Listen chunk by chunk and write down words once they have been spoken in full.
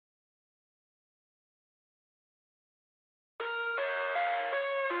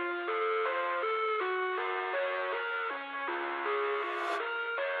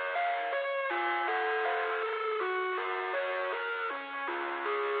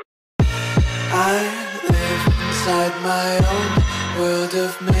I live inside my own world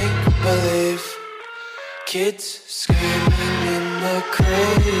of make-believe. Kids screaming in the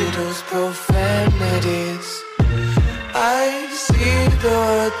cradles, profanities. I see the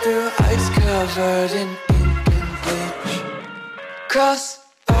world through ice covered in ink and bleach. Cross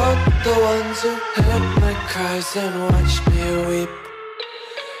out the ones who heard my cries and watched me weep.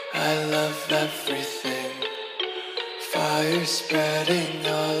 I love everything. Fire spreading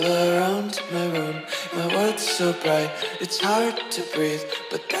all around my room. My world's so bright, it's hard to breathe,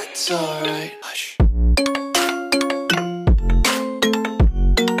 but that's alright. Hush.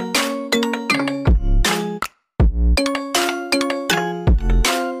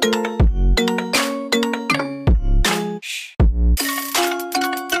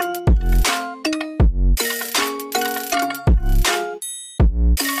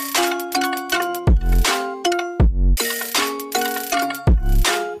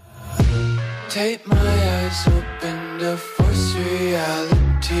 Take my eyes open to force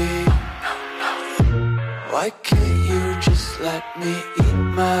reality. Why can't you just let me eat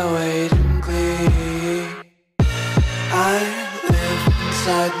my weight in glee? I live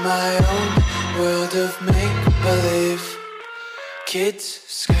inside my own world of make-believe. Kids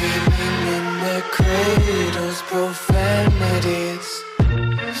screaming in their cradles, profanities.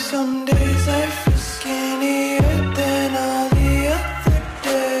 Some days I feel skinnier than all the other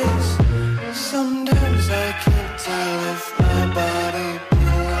days. Sometimes I can't tell if my body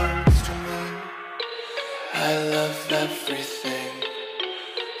belongs to me. I love everything.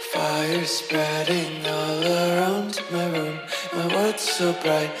 Fire spreading all around my room. My world's so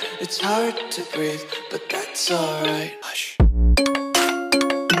bright, it's hard to breathe, but that's alright. Hush.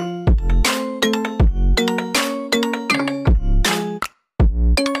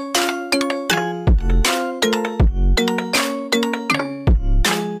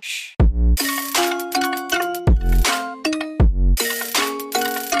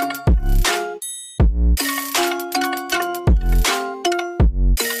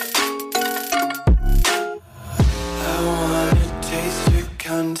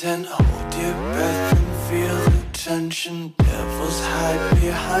 Content, hold your breath and feel the tension. Devils hide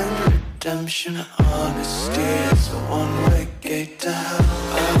behind redemption. Honesty is a one-way gate to hell.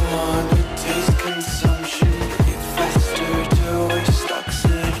 I wanna taste consumption. Breathe faster to waste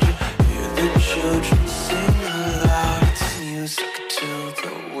oxygen. Hear the children sing aloud. It's music till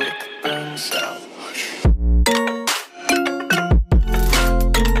the wick burns out.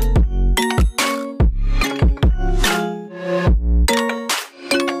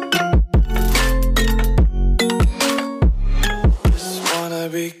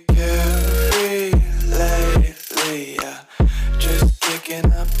 BKRV lately, yeah. Just kicking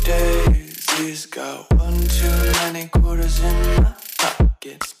up daisies. Got one too many quarters in my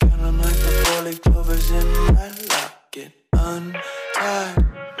pockets. Count 'em like the 4-leaf clovers in my locket. Untied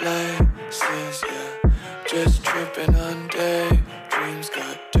laces, yeah. Just tripping on daydreams.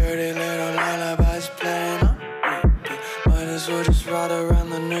 Got dirty little lullabies playing on repeat. Might as well just ride around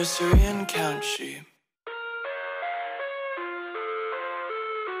the nursery and count sheep.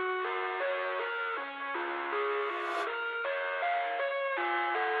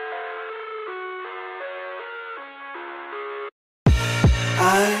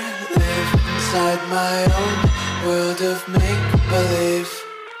 I live inside my own world of make-believe.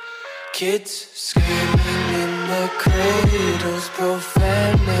 Kids screaming in the cradles,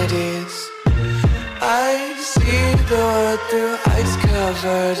 profanities. I see the world through ice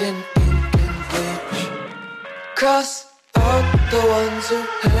covered in ink and bleach. Cross out the ones who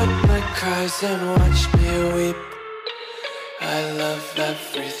heard my cries and watched me weep. I love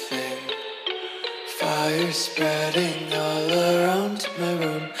everything. Fire spreading all around my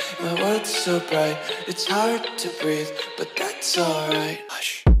room. My world's so bright, it's hard to breathe, but that's alright.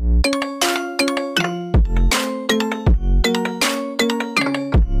 Hush.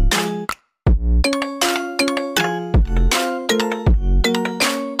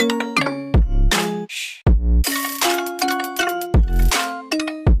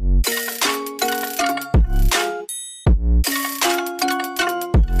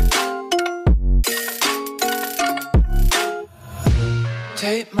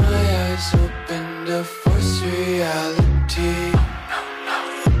 Take my eyes open to force reality.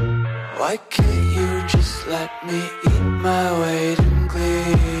 Why can't you just let me eat my weight in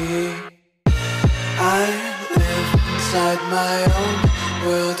glee? I live inside my own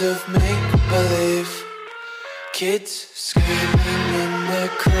world of make-believe. Kids screaming in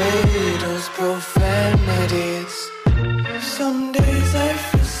their cradles, profanities. Some days I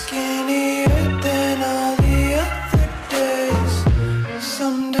feel skinnier than all the other days.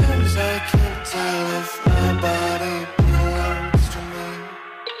 Sometimes I can't tell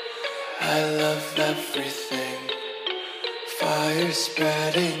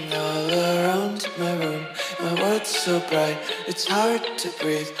bright, it's hard to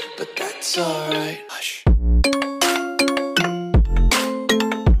breathe, but that's alright. Hush.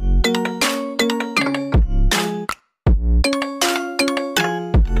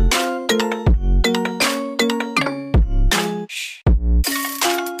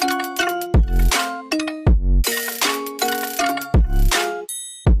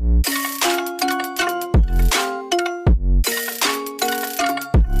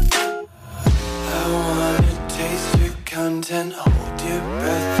 Content, hold your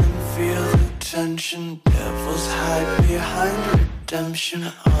breath and feel the tension. Devils hide behind redemption.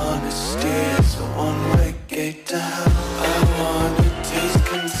 Honesty is a one-way gate to hell. I wanna taste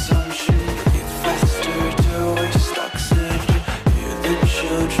consumption, breathe faster to waste oxygen. Hear the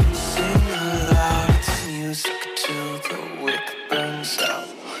children sing aloud. It's music till the wick burns out.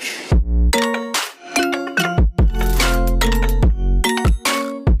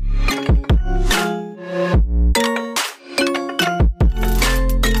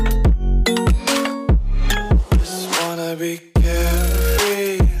 Be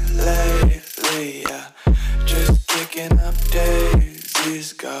carefree lately, yeah. Just kicking up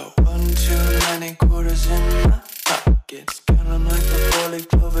daisies. Got one too many quarters in my pockets. Counting like the four-leaf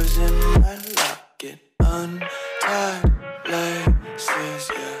clovers in my locket. Untied laces,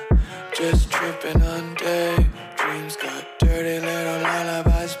 yeah. Just tripping on daydreams. Got dirty little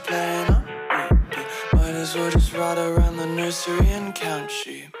lullabies playing on repeat. Might as well just ride around the nursery and count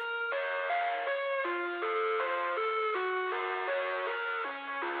sheep.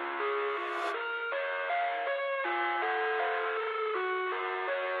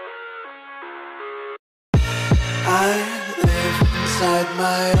 I live inside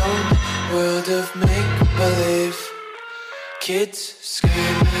my own world of make-believe. Kids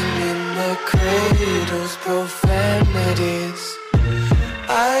screaming in the cradles, profanities.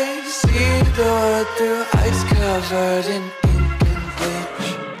 I see the world through ice covered in ink and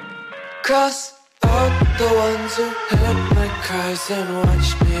bleach. Cross out the ones who heard my cries and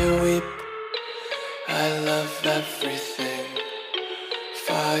watched me weep. I love everything.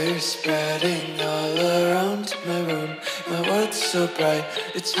 Fire spreading all around my room. My world's so bright,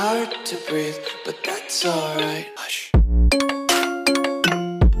 it's hard to breathe, but that's alright. Hush.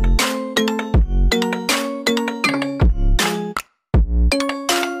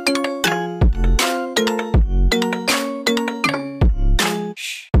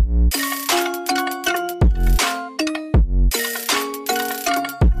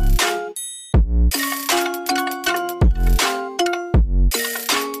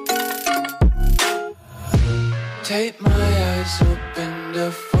 Take my eyes open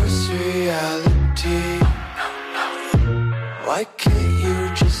to force reality. Why can't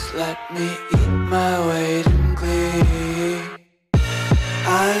you just let me eat my weight in glee?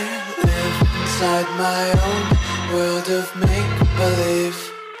 I live inside my own world of make-believe.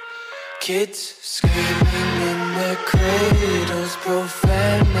 Kids screaming in their cradles,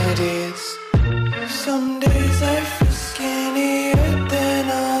 profanities. Some days I feel skinnier than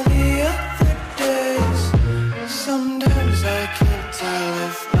all the other days. Sometimes I can't tell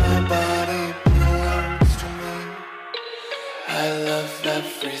if my body belongs to me. I love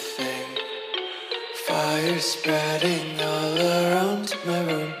everything. Fire spreading all around my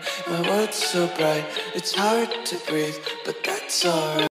room. My world's so bright, it's hard to breathe, but that's alright.